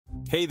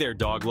Hey there,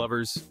 dog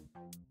lovers.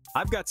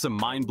 I've got some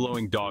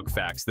mind-blowing dog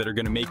facts that are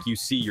going to make you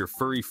see your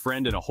furry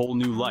friend in a whole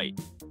new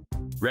light.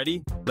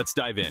 Ready? Let's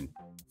dive in.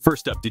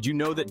 First up, did you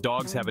know that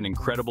dogs have an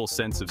incredible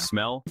sense of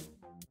smell?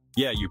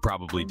 Yeah, you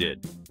probably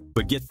did.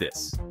 But get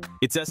this.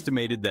 It's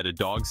estimated that a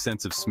dog's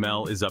sense of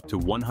smell is up to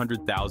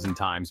 100,000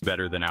 times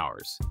better than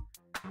ours.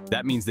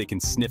 That means they can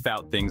sniff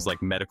out things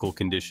like medical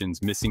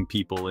conditions, missing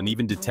people, and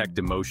even detect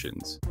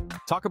emotions.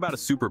 Talk about a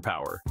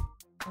superpower.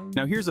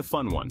 Now here's a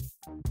fun one.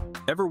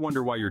 Ever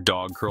wonder why your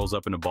dog curls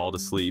up in a ball to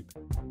sleep?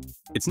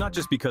 It's not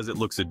just because it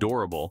looks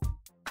adorable.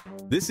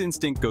 This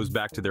instinct goes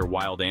back to their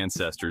wild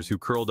ancestors who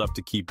curled up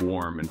to keep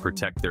warm and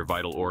protect their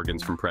vital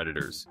organs from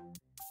predators.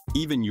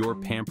 Even your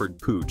pampered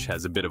pooch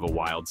has a bit of a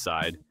wild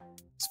side.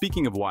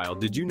 Speaking of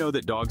wild, did you know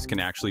that dogs can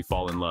actually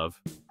fall in love?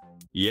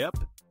 Yep.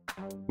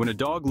 When a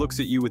dog looks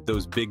at you with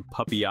those big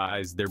puppy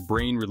eyes, their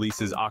brain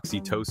releases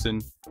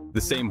oxytocin,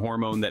 the same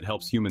hormone that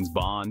helps humans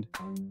bond.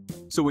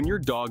 So when your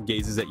dog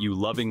gazes at you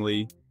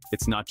lovingly,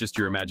 it's not just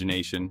your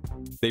imagination.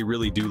 They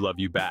really do love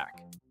you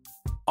back.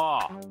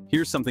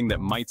 Here's something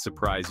that might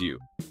surprise you.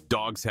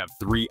 Dogs have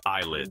 3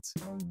 eyelids.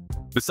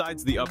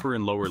 Besides the upper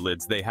and lower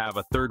lids, they have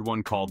a third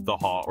one called the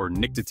haw or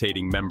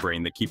nictitating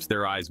membrane that keeps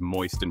their eyes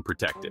moist and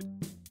protected.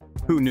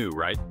 Who knew,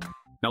 right?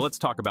 Now let's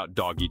talk about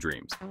doggy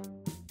dreams.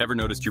 Ever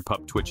noticed your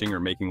pup twitching or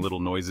making little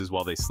noises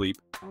while they sleep?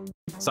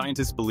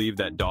 Scientists believe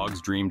that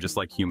dogs dream just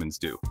like humans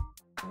do.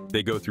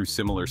 They go through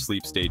similar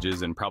sleep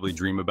stages and probably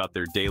dream about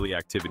their daily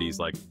activities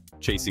like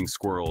chasing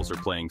squirrels or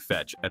playing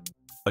fetch.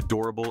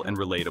 Adorable and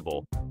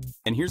relatable.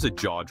 And here's a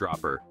jaw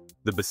dropper.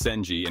 The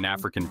Basenji, an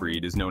African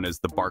breed, is known as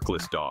the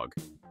barkless dog.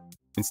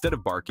 Instead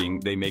of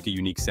barking, they make a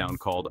unique sound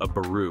called a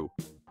baroo.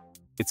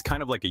 It's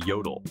kind of like a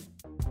yodel.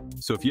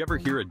 So if you ever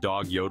hear a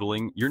dog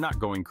yodeling, you're not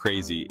going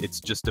crazy, it's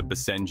just a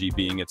Basenji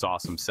being its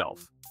awesome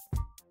self.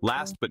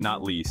 Last but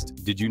not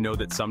least, did you know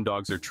that some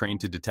dogs are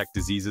trained to detect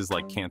diseases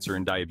like cancer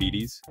and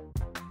diabetes?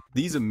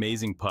 These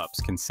amazing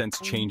pups can sense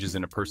changes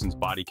in a person's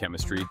body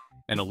chemistry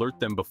and alert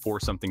them before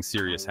something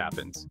serious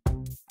happens.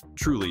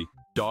 Truly,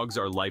 dogs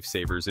are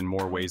lifesavers in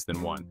more ways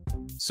than one.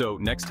 So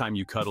next time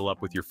you cuddle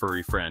up with your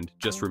furry friend,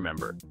 just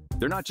remember,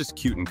 they're not just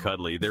cute and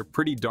cuddly, they're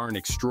pretty darn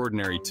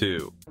extraordinary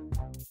too.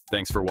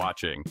 Thanks for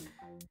watching.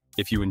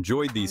 If you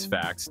enjoyed these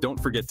facts,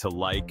 don't forget to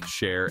like,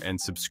 share, and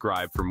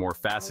subscribe for more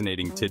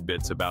fascinating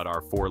tidbits about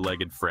our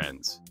 4-legged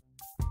friends.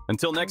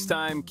 Until next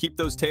time, keep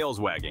those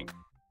tails wagging.